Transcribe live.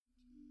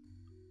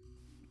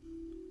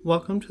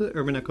Welcome to the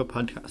Urban Echo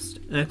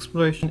podcast, an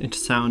exploration into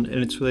sound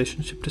and its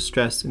relationship to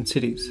stress in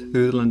cities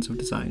through the lens of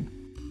design.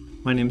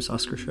 My name is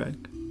Oscar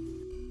Schrag.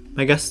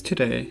 My guests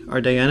today are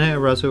Diana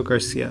Erazo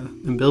Garcia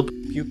and Bill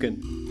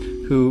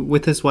Buchan, who,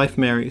 with his wife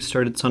Mary,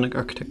 started Sonic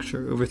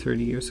Architecture over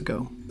 30 years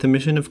ago, with the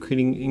mission of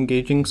creating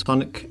engaging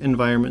sonic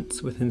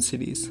environments within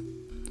cities.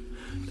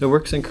 Their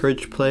works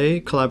encourage play,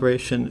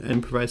 collaboration,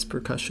 and provides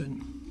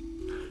percussion.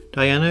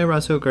 Diana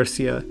Erazo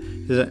Garcia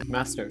is a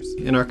master's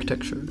in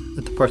architecture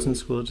at the Parsons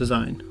School of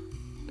Design,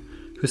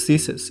 whose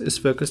thesis is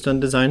focused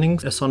on designing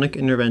a sonic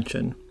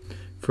intervention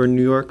for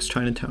New York's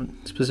Chinatown,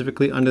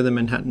 specifically under the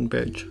Manhattan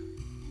Bridge.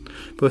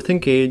 Both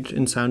engage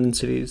in sound in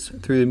cities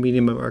through the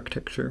medium of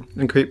architecture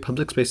and create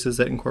public spaces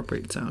that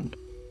incorporate sound.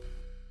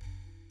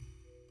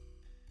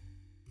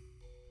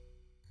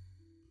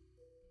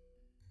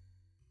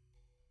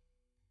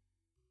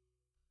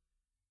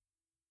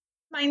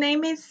 My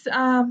name is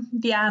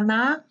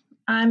Diana.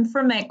 I'm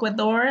from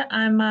Ecuador.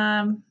 I'm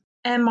a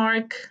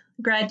MArch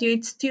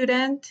graduate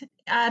student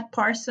at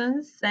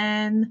Parsons,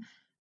 and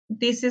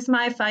this is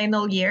my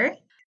final year.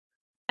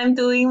 I'm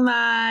doing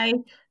my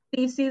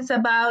thesis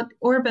about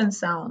urban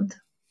sound.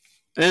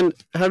 And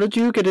how did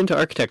you get into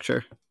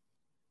architecture?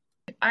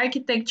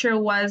 Architecture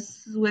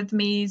was with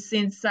me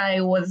since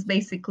I was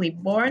basically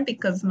born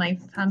because my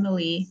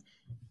family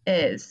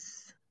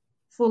is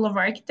full of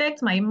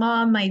architects, my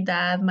mom, my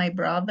dad, my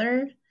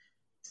brother.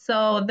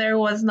 So there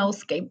was no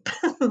escape.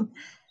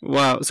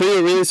 Wow, so you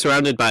were really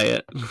surrounded by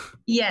it.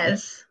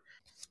 Yes.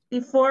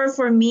 Before,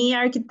 for me,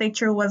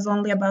 architecture was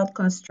only about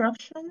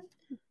construction.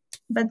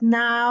 But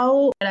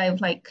now that I've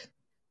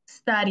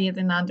studied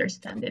and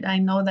understand it, I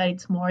know that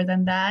it's more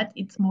than that.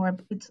 It's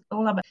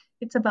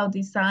about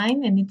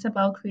design, and it's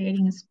about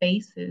creating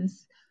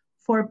spaces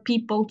for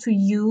people to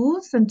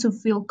use and to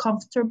feel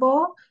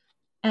comfortable,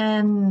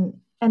 and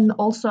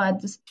also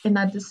at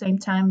the same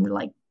time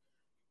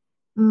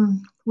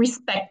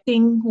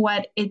respecting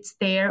what it's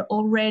there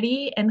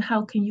already, and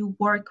how can you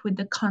work with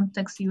the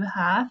context you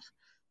have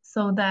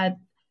so that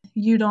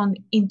you don't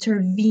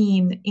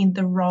intervene in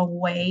the wrong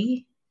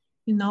way.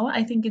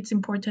 I think it's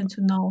important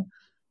to know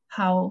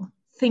how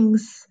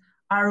things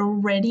are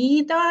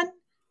already done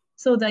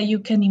so that you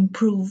can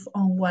improve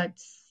on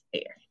what's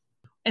there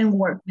and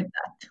work with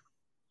that.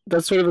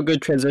 That's sort of a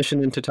good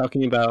transition into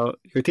talking about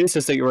your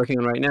thesis that you're working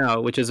on right now,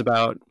 which is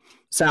about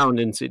sound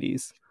in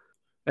cities.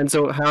 And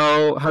so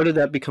how did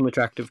that become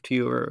attractive to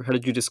you, or how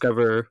did you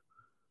discover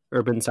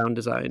urban sound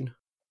design?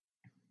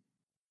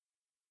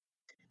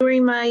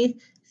 During my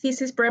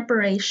thesis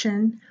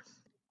preparation,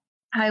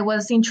 I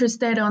was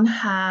interested on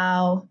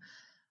how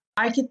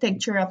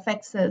architecture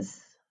affects us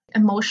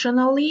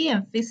emotionally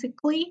and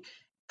physically.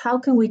 How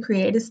can we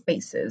create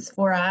spaces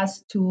for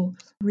us to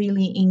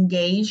really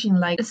engage in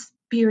a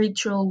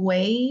spiritual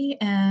way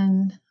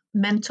and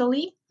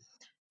mentally?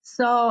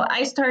 So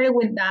I started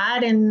with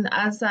that, and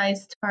as I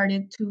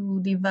started to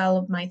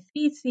develop my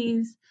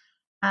thesis,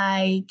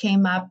 I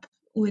came up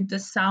with the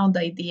sound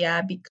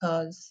idea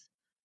because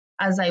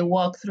as I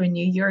walk through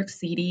New York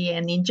City,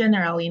 and in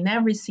general in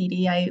every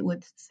city, I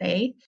would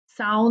say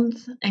sound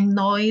and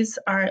noise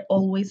are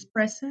always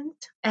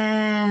present,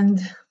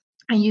 and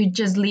you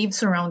just live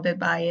surrounded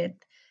by it.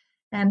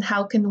 And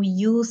how can we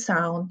use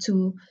sound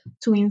to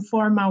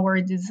inform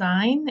our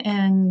design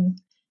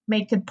and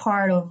make it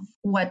part of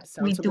what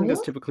we Something do?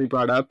 that's typically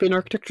brought up in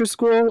architecture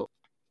school?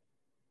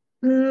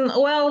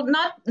 Well,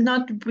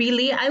 not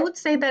really. I would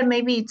say that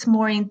maybe it's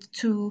more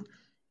into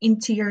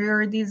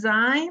interior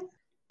design.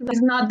 It's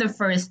not the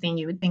first thing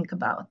you would think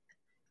about.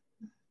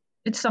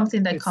 It's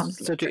something that comes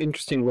later. Such an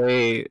interesting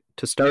way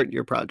to start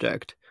your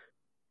project.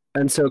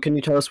 And so can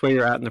you tell us where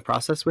you're at in the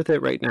process with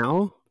it right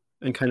now,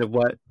 and kind of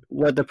what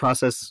the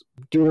process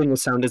dealing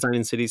with sound design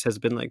in cities has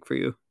been like for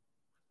you?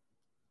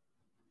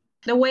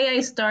 The way I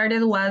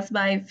started was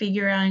by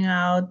figuring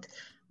out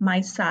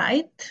my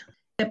site.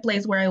 The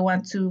place where I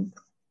want to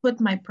put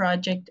my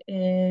project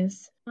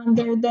is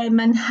under the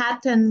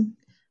Manhattan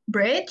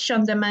Bridge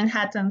on the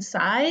Manhattan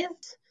side.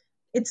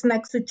 It's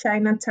next to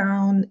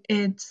Chinatown.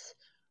 It's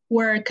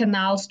where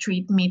Canal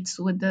Street meets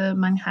with the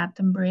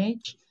Manhattan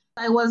Bridge.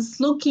 I was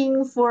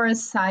looking for a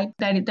site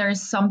that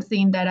there's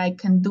something that I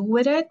can do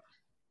with it.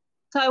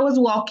 So I was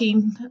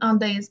walking on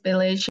this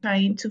village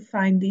trying to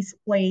find this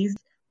place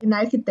in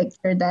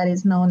architecture that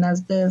is known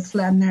as the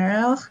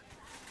flaneur.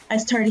 I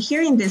started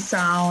hearing this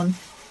sound.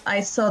 I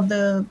saw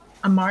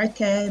a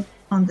market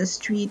on the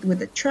street with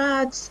the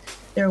trucks.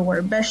 There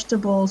were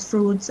vegetables,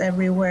 fruits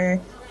everywhere,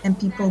 and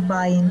people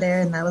buying there.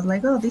 And I was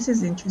like, oh, this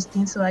is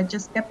interesting. So I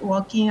just kept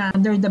walking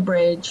under the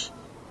bridge.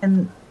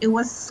 And it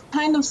was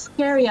kind of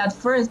scary at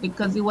first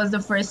because it was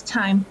the first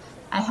time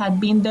I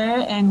had been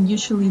there. And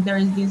usually there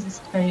is this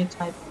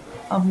stereotype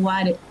of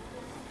what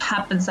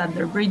happens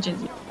under bridges.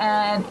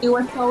 And it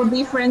was so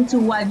different to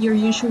what you're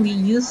usually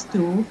used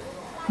to.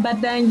 But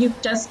then you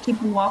just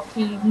keep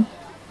walking,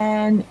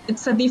 and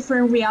it's a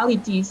different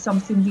reality,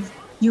 something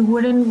you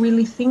wouldn't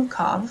really think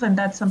of. And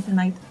that's something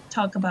I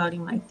talk about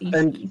in my thesis.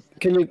 And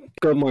can you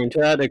go more into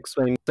that,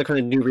 explain the kind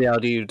of new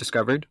reality you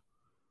discovered?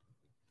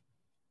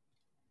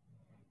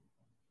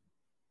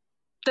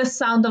 the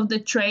sound of the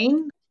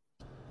train.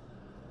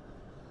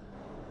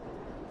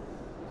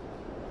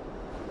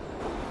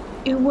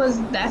 It was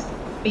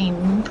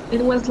deafening.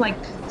 It was like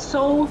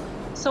so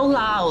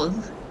loud.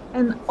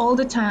 And all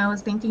the time I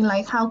was thinking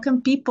like, how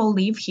can people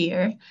live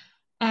here?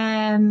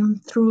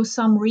 And through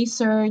some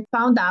research,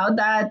 found out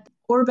that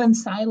urban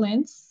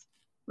silence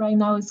right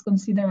now is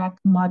considered a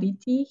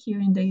commodity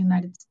here in the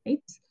United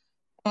States.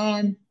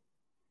 And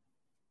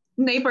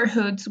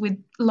neighborhoods with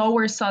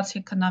lower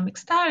socioeconomic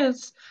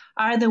status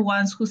are the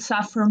ones who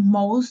suffer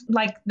most.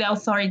 Like the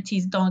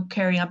authorities don't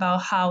care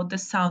about how the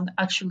sound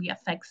actually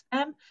affects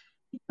them.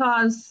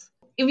 Because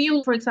if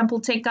you, for example,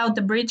 take out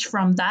the bridge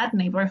from that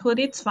neighborhood,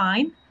 it's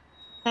fine.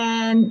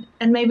 And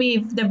maybe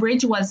if the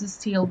bridge was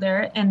still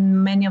there,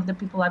 and many of the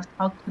people I've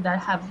talked to that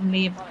have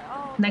lived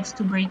next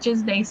to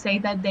bridges, they say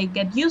that they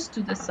get used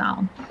to the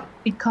sound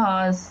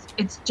because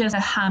it's just a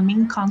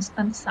humming,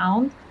 constant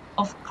sound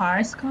of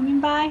cars coming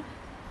by.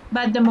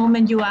 But the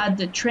moment you add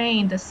the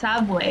train, the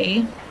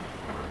subway,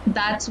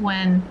 that's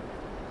when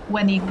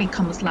it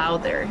becomes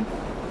louder.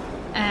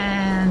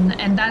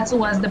 And that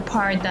was the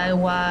part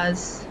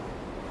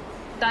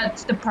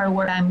that's the part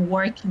where I'm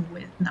working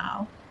with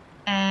now.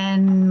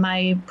 And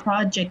my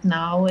project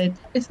now,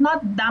 it's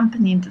not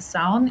dampening the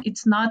sound,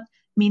 it's not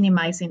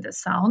minimizing the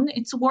sound,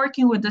 it's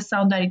working with the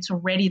sound that it's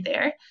already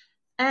there.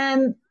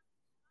 And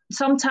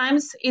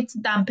sometimes it's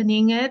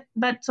dampening it,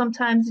 but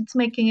sometimes it's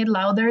making it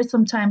louder,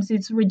 sometimes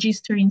it's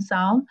registering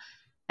sound,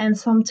 and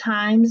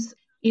sometimes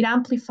it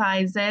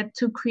amplifies it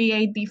to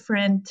create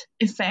different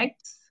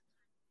effects.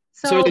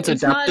 So it's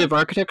it's adaptive not,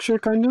 architecture,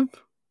 kind of?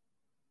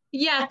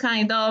 yeah,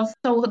 kind of.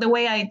 So the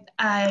way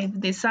I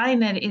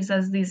design it is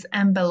as this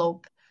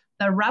envelope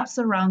that wraps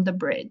around the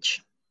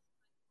bridge.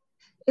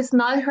 It's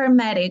not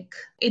hermetic.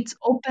 It's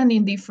open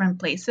in different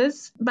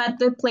places, but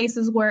the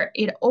places where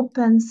it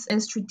opens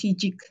is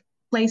strategic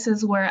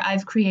places where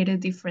I've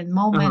created different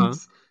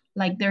moments.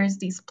 Like there's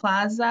this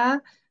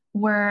plaza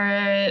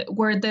where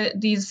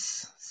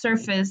this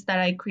surface that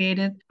I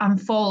created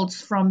unfolds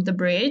from the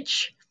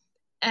bridge,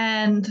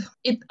 and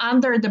it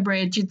under the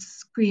bridge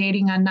it's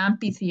creating an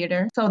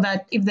amphitheater so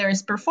that if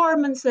there's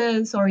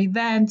performances or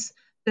events,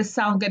 the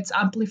sound gets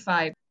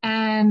amplified.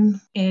 And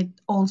it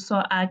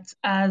also acts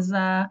as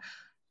a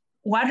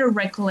water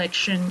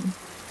recollection,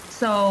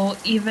 so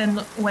even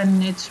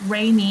when it's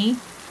rainy,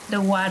 the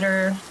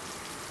water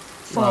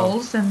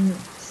falls and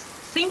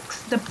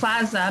sinks the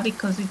plaza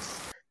because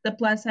the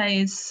plaza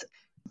is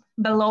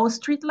below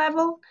street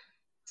level,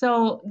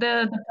 so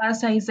the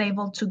plaza is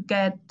able to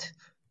get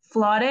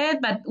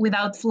flooded, but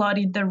without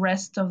flooding the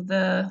rest of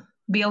the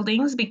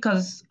buildings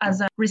because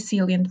as a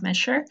resilient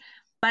measure.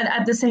 But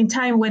at the same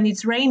time, when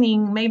it's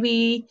raining,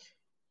 maybe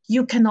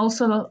you can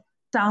also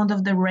sound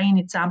of the rain,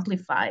 it's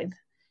amplified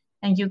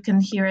and you can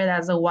hear it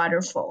as a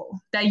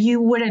waterfall that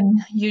you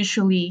wouldn't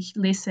usually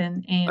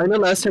listen in. I know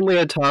last time we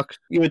had talked,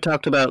 you had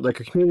talked about like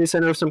a community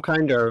center of some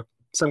kind or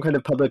some kind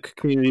of public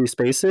community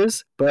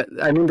spaces, but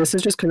I mean, this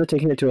is just kind of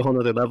taking it to a whole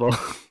nother level.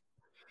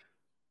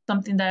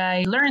 Something that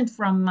I learned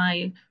from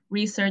my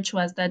research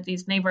was that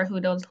this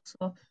neighborhood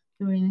also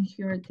during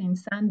Hurricane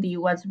Sandy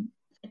was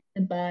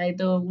affected by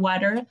the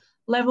water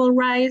level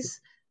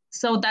rise.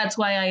 So that's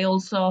why I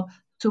also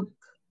took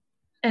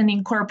and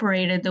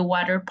incorporated the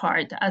water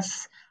part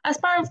as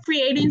part of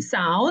creating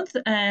sound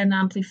and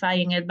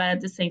amplifying it, but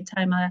at the same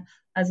time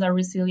as a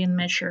resilient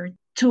measure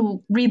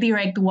to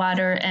redirect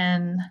water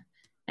and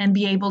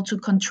be able to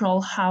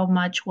control how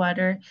much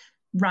water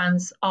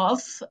runs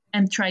off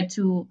and try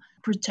to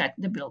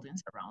protect the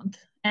buildings around.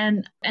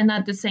 And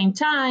at the same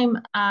time,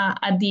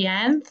 at the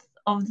end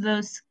of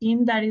the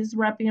skin that is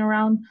wrapping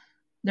around,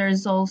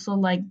 there's also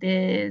like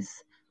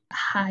this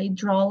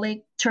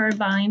hydraulic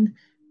turbine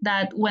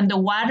that when the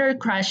water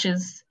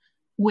crashes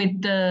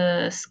with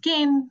the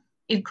skin,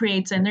 it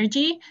creates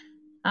energy.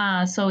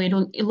 So it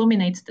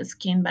illuminates the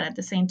skin, but at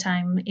the same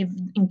time, if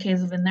in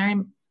case of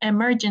an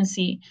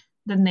emergency,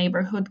 the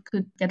neighborhood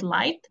could get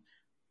light.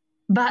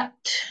 But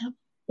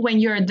when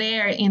you're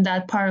there in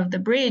that part of the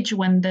bridge,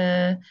 when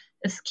the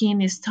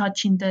skin is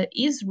touching the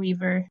East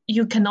River,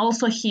 you can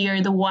also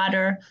hear the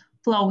water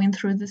flowing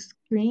through the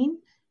screen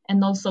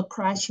and also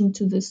crashing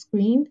to the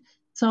screen.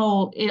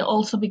 So it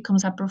also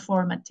becomes a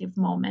performative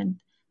moment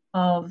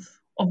of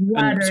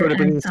water and sort of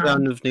bringing and the sound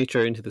sound. of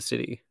nature into the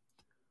city.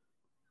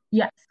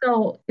 Yeah,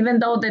 so even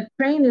though the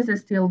train is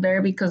still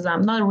there because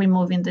I'm not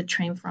removing the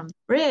train from the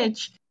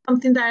bridge,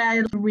 something that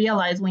I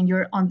realized when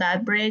you're on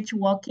that bridge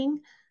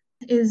walking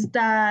is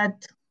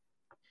that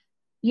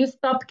you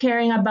stop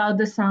caring about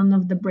the sound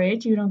of the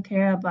bridge. You don't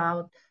care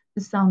about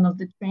the sound of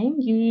the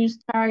train. You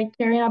start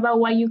caring about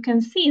what you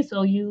can see.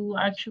 So you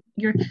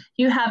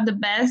have the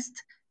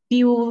best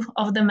view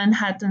of the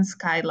Manhattan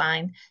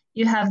skyline.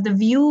 You have the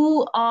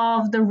view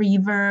of the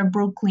river,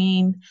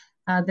 Brooklyn,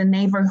 the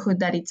neighborhood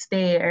that it's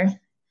there.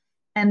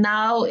 And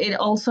now it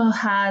also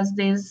has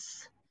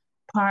this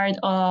part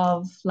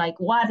of like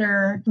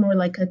water, more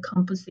like a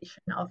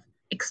composition of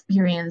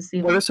experience.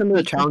 What are some of the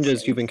we could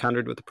challenges say. you've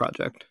encountered with the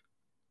project?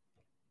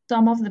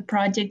 some of the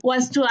project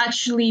was to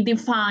actually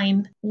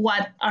define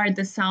what are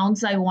the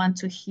sounds I want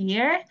to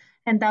hear.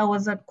 And that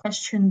was a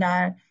question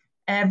that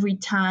every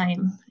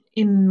time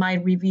in my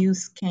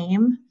reviews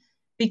came.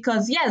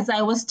 Because yes,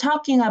 I was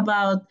talking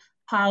about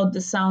how the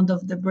sound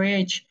of the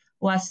bridge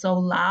was so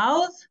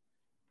loud,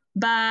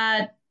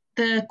 but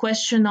the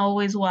question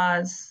always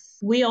was,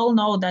 we all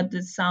know that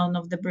the sound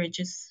of the bridge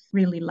is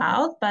really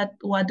loud, but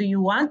what do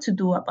you want to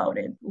do about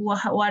it?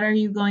 What are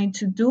you going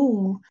to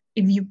do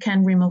if you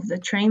can remove the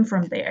train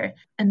from there?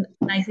 And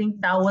I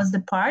think that was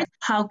the part.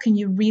 How can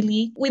you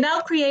really,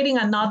 without creating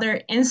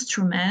another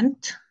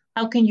instrument,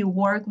 how can you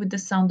work with the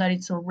sound that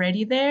it's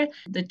already there?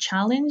 The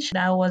challenge,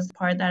 that was the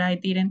part that I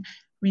didn't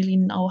really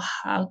know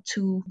how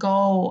to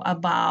go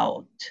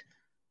about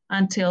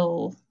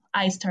until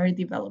I started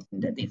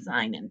developing the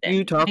design. And then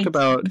You talked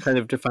about sense. kind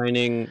of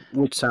defining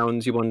which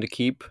sounds you wanted to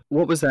keep.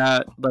 What was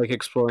that like,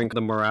 exploring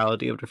the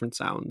morality of different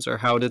sounds, or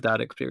how did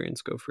that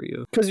experience go for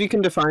you? Because you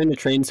can define the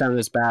train sound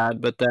as bad,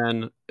 but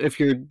then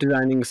if you're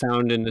designing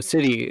sound in a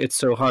city, it's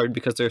so hard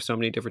because there's so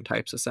many different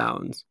types of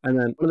sounds. And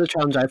then one of the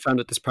challenges I found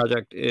with this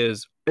project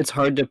is it's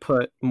hard to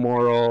put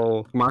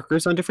moral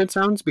markers on different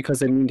sounds because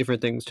they mean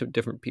different things to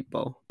different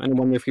people. And I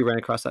wonder if you ran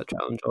across that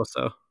challenge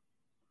also.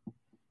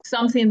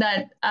 Something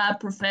that a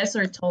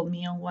professor told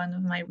me on one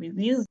of my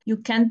reviews, you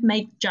can't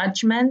make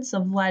judgments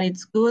of what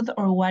it's good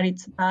or what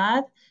it's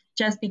bad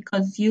just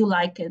because you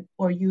like it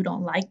or you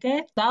don't like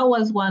it. That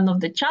was one of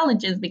the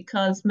challenges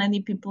because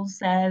many people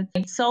said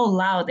it's so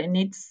loud and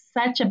it's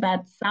such a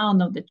bad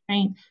sound of the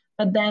train.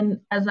 But then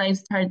as I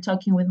started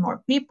talking with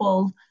more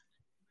people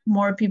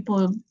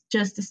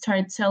just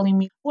started telling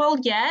me, well,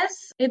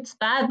 yes, it's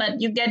bad,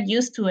 but you get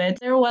used to it.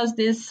 There was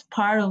this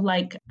part of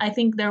I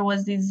think there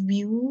was this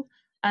view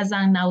as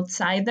an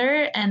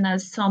outsider and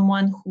as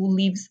someone who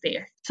lives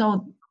there.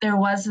 So there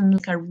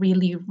wasn't a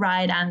really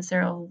right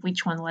answer of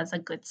which one was a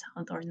good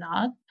sound or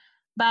not.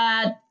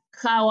 But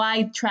how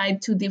I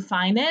tried to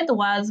define it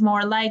was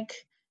more like,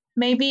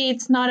 maybe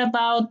it's not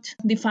about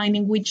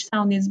defining which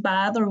sound is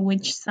bad or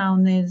which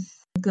sound is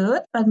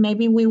good, but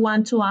maybe we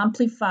want to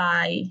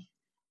amplify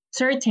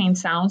certain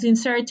sounds in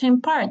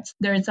certain parts.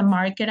 There's a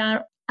market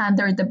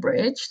under the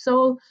bridge,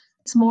 so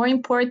it's more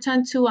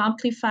important to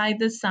amplify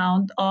the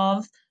sound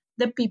of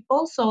the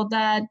people so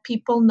that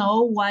people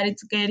know what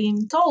is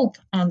getting told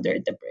under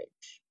the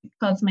bridge.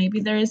 Because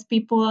maybe there is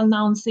people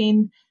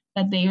announcing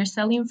that they are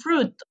selling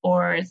fruit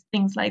or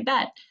things like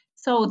that.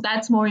 So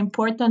that's more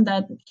important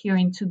than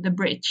hearing to the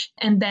bridge.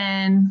 And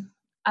then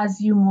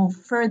as you move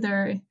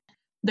further,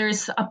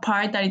 there's a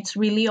part that it's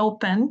really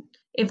open.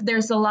 If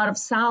there's a lot of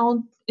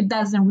sound, it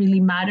doesn't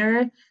really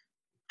matter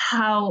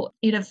how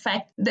it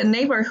affects the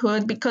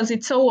neighborhood because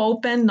it's so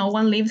open, no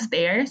one lives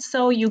there.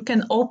 So you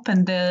can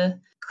open the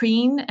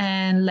screen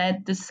and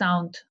let the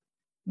sound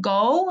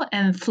go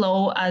and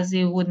flow as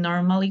it would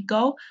normally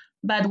go.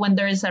 But when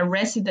there is a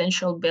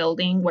residential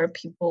building where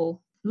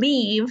people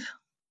live,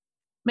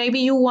 maybe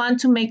you want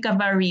to make a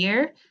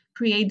barrier,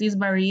 create this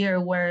barrier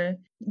where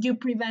you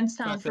prevent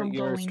sound from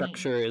Your going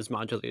structure is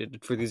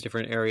modulated for these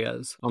different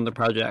areas on the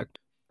project.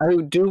 I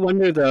do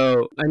wonder,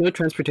 though, I know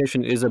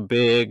transportation is a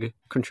big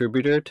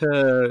contributor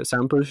to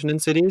sound pollution in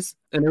cities,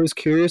 and I was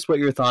curious what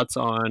your thoughts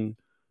on,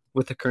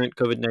 with the current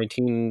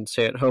COVID-19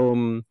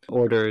 stay-at-home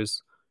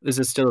orders, is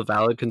this still a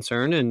valid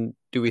concern, and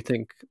do we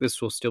think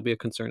this will still be a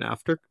concern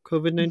after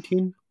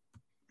COVID-19?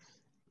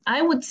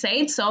 I would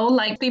say so.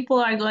 People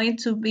are going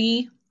to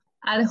be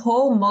at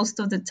home most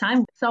of the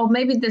time. So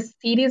maybe the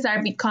cities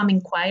are becoming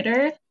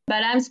quieter,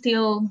 but I'm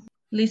still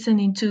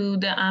listening to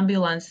the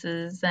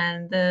ambulances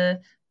and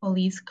the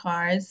police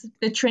cars.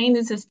 The train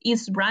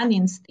is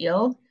running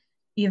still,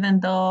 even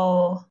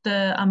though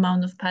the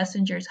amount of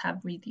passengers have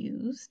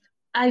reduced.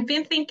 I've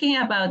been thinking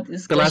about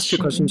this The last two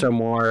question. questions are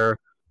more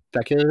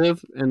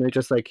speculative, and I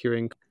just like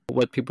hearing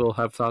what people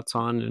have thoughts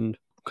on, and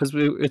because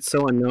it's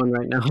so unknown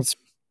right now.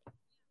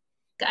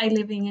 I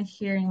live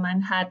here in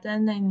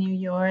Manhattan and New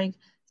York.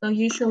 So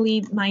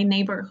usually my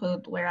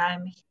neighborhood where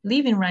I'm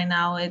living right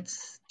now,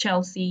 it's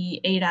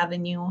Chelsea, 8th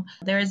Avenue.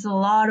 There's a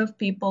lot of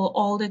people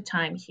all the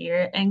time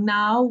here. And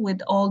now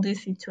with all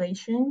this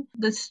situation,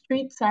 the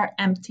streets are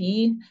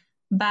empty.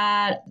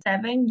 But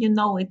 7,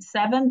 it's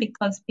 7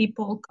 because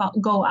people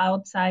go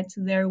outside to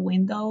their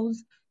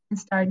windows and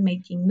start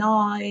making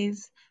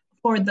noise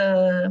for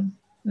the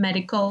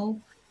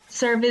medical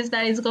service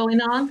that is going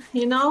on.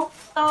 So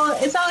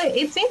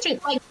it's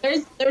interesting.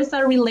 There's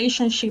a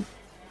relationship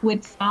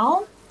with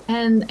sound,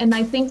 and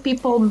I think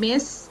people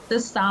miss the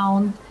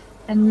sound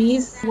and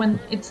miss when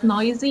it's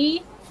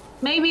noisy.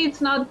 Maybe it's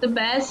not the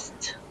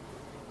best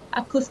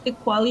acoustic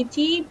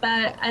quality,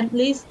 but at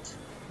least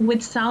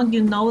with sound,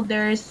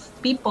 there's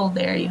people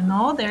there.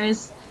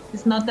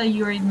 It's not that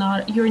you're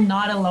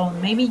not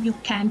alone. Maybe you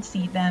can't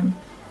see them.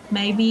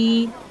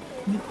 Maybe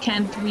you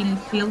can't really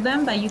feel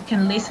them, but you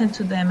can listen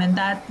to them, and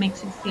that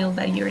makes you feel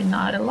that you're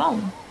not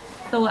alone.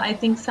 So I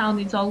think sound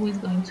is always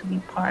going to be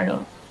part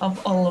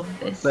of all of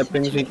this. That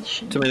brings me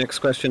to my next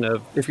question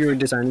of, if you were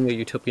designing a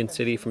utopian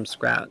city from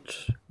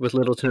scratch with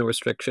little to no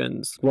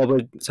restrictions, what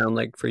would it sound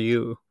like for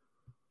you?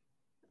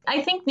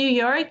 I think New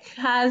York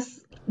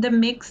has the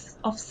mix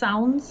of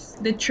sounds,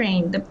 the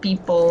train, the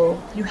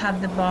people, you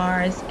have the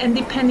bars, and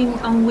depending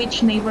on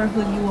which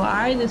neighborhood you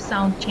are, the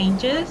sound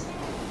changes.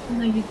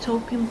 In a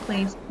utopian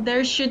place,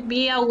 there should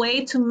be a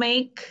way to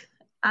make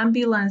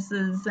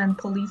ambulances and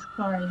police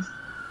cars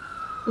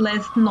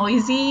less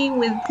noisy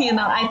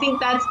I think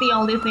that's the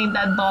only thing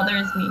that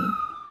bothers me.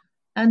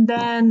 And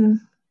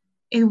then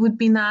it would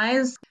be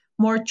nice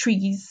more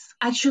trees,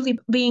 actually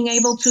being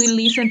able to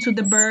listen to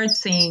the birds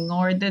sing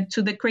or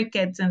to the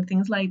crickets and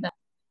things like that.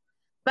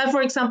 But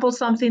for example,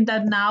 something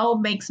that now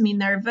makes me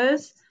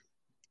nervous,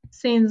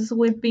 since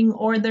we've been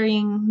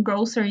ordering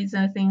groceries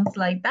and things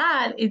like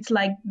that, it's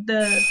like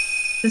the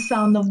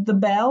sound of the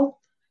bell.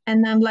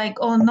 And I'm like,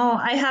 oh no,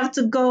 I have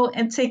to go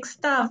and take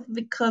stuff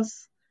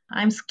because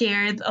I'm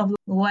scared of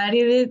what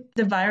if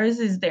the virus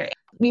is there.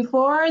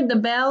 Before the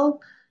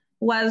bell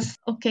was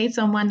okay,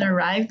 someone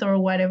arrived or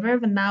whatever,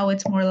 but now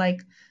it's more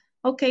like,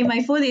 okay,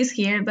 my food is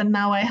here, but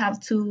now I have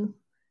to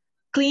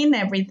clean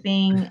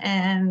everything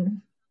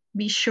and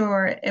be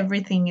sure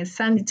everything is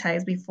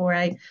sanitized before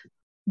I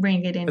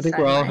bring it I think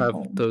we inside all my have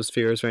home. those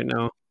fears right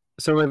now.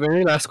 So my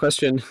very last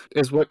question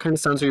is, what kind of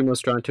sounds are you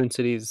most drawn to in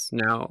cities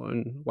now,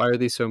 and why are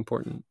these so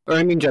important? Or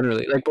I mean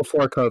generally, like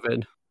before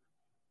COVID.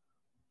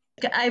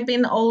 I've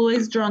been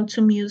always drawn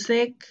to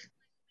music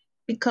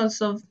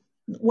because of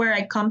where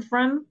I come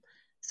from.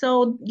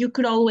 So you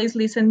could always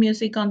listen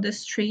music on the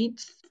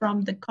streets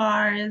from the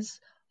cars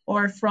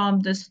or from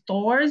the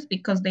stores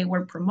because they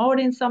were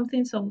promoting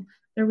something. So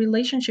the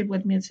relationship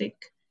with music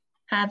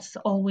has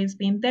always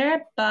been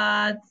there.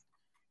 But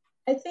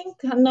I think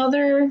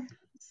another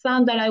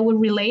sound that I would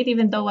relate,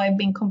 even though I've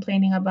been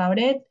complaining about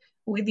it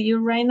with you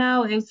right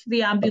now, is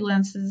the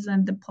ambulances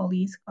and the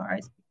police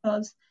cars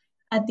because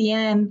at the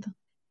end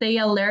they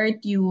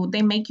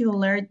make you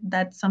alert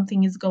that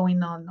something is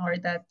going on or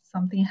that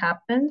something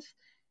happens,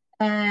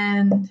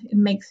 and it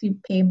makes you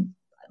pay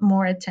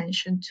more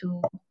attention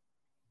to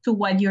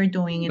what you're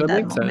doing in That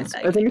that makes moment, sense. I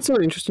I think think. it's so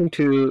interesting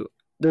too,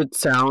 the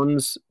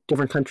sounds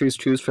different countries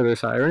choose for their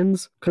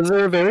sirens, because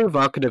they're very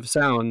evocative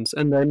sounds,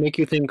 and they make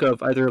you think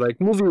of either like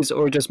movies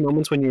or just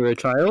moments when you were a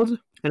child.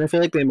 And I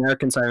feel like the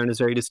American siren is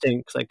very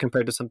distinct, like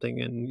compared to something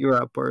in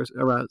Europe or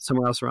around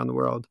somewhere else around the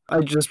world. I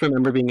just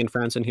remember being in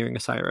France and hearing a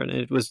siren, and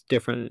it was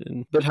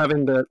different. But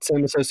having the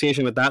same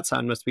association with that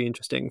sound must be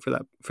interesting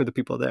for the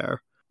people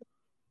there.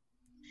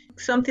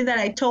 Something that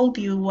I told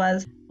you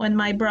was when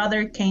my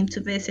brother came to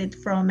visit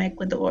from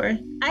Ecuador.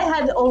 I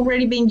had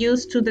already been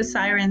used to the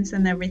sirens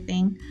and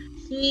everything.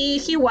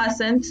 He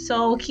wasn't,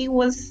 so he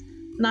was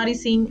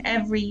noticing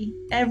every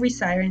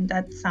siren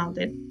that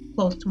sounded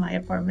close to my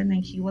apartment,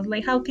 and he was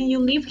like, "How can you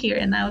live here?"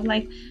 And I was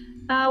like,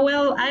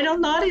 "Well, I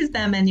don't notice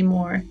them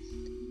anymore."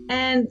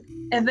 And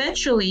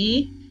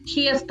eventually,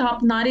 he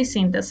stopped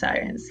noticing the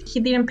sirens. He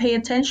didn't pay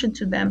attention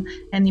to them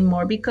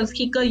anymore because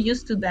he got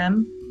used to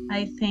them.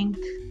 I think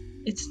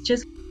it's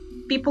just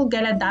people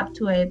get adapt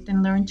to it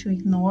and learn to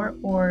ignore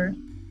or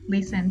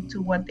listen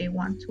to what they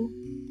want to.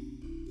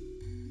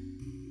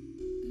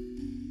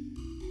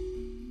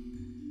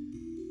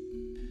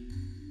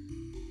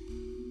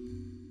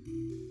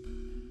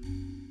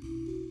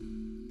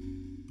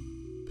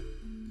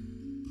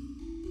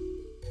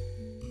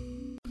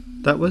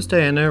 That was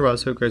Diana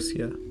Erazo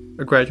Garcia,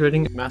 a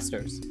graduating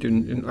master's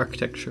student in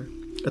architecture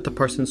at the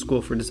Parsons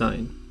School for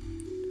Design.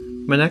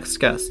 My next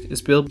guest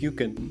is Bill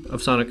Buchan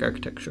of Sonic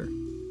Architecture.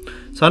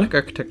 Sonic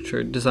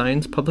Architecture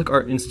designs public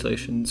art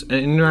installations and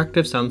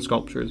interactive sound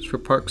sculptures for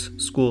parks,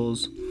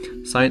 schools,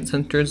 science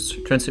centers,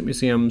 transit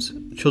museums,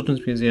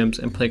 children's museums,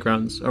 and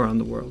playgrounds around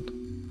the world.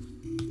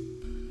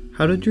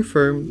 How did your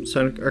firm,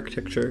 Sonic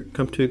Architecture,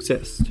 come to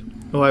exist?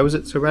 And why was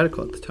it so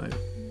radical at the time?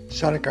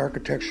 Sonic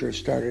Architecture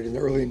started in the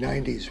early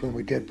 90s when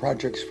we did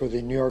projects for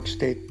the New York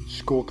State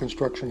School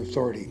Construction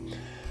Authority.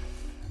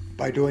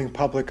 By doing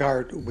public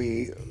art,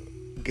 we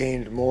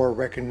gained more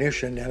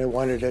recognition, and I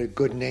wanted a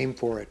good name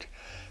for it.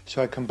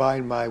 So I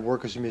combined my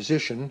work as a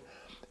musician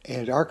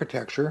and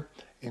architecture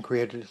and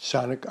created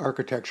Sonic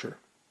Architecture.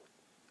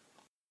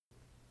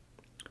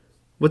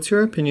 What's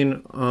your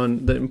opinion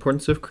on the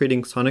importance of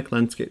creating sonic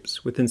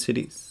landscapes within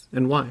cities,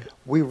 and why?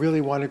 We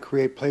really want to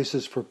create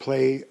places for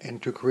play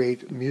and to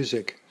create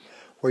music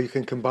where you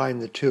can combine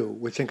the two.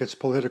 We think it's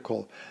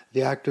political.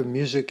 The act of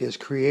music is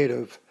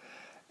creative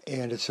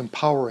and it's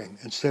empowering.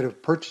 Instead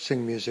of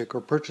purchasing music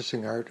or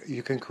purchasing art,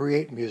 you can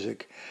create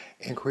music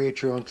and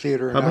create your own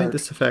theater and How art. might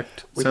this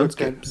affect We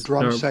looked at soundscapes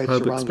drum in our sites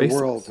public around spaces?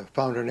 the world,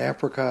 found in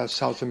Africa,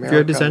 South If you're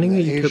America, designing a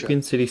and utopian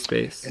Asia, city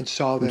space and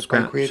saw from that by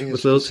scratch, creating a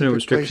with little to no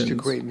specific place to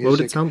restrictions, create what would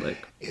it music, sound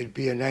like? it'd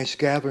be a nice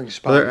gathering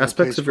spot. Are there and a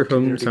aspects place of your for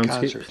home community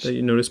soundscape concerts. that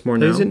you notice more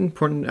now? That is an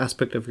important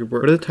aspect of your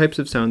work. What are the types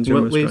of sounds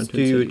you're most drawn to? What ways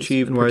do you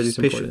achieve and why are these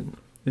important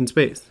in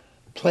space?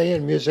 Play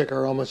and music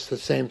are almost the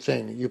same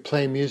thing. You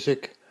play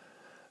music,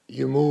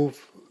 you move,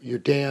 you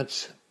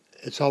dance.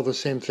 It's all the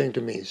same thing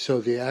to me.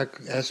 So the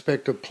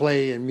aspect of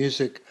play and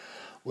music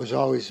was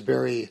always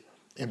very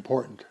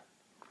important.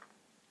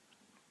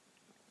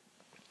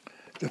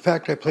 The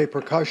fact I play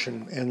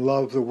percussion and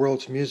love the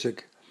world's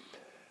music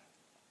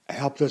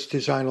helped us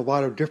design a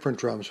lot of different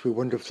drums we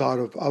wouldn't have thought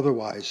of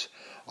otherwise.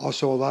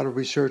 Also, a lot of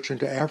research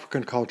into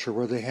African culture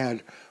where they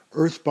had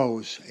earth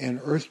bows and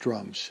earth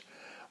drums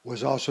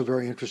was also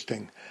very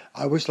interesting.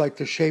 I always liked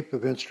the shape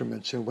of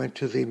instruments and went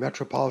to the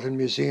Metropolitan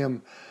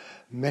Museum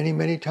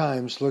many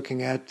times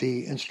looking at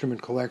the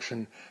instrument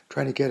collection,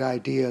 trying to get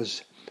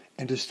ideas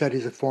and to study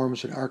the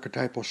forms and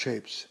archetypal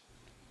shapes.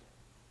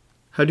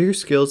 How do your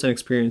skills and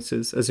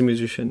experiences as a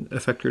musician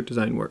affect your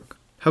design work?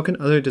 How can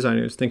other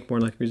designers think more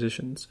like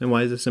musicians, and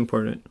why is this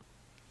important?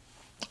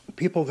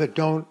 People that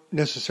don't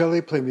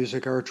necessarily play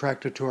music are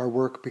attracted to our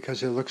work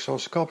because they look so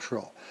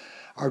sculptural.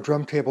 Our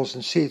drum tables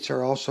and seats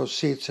are also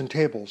seats and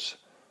tables,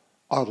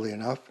 oddly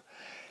enough.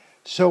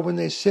 So when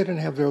they sit and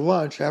have their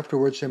lunch,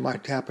 afterwards they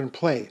might tap and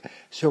play.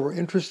 So we're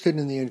interested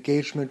in the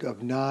engagement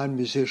of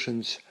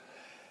non-musicians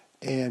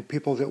and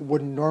people that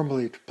wouldn't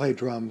normally play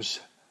drums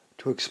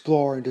to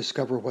explore and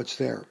discover what's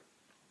there.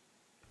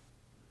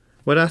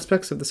 What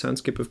aspects of the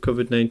soundscape of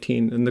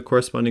COVID-19 and the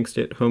corresponding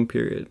stay-at-home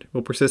period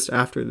will persist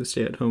after the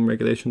stay-at-home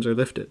regulations are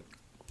lifted?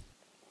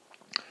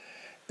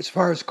 As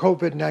far as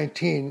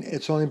COVID-19,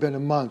 it's only been a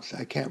month.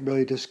 I can't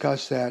really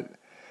discuss that,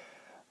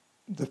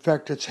 the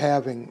effect it's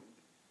having.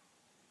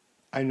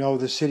 I know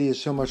the city is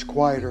so much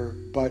quieter,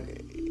 but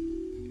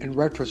in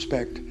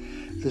retrospect,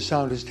 the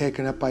sound is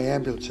taken up by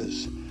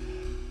ambulances.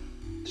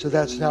 So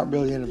that's not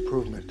really an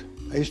improvement.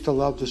 I used to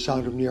love the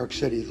sound of New York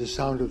City, the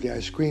sound of the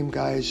ice cream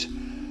guys,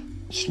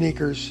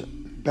 sneakers,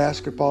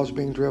 basketballs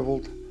being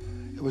dribbled.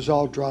 It was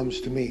all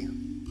drums to me.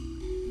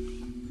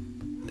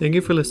 Thank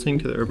you for listening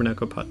to the Urban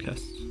Echo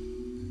podcast.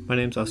 My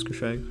name's Oscar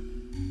Schrag.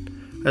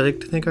 I'd like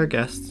to thank our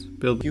guests,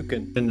 Bill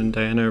Buchan and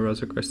Diana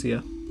Erozo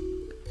Garcia.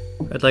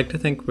 I'd like to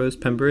thank Rose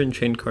Pember and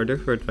Shane Carter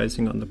for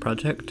advising on the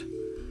project,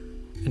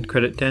 and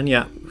credit Dan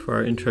Yap for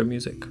our intro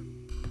music.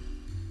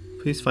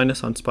 Please find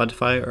us on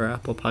Spotify or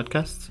Apple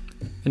Podcasts,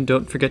 and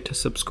don't forget to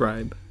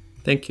subscribe.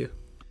 Thank you.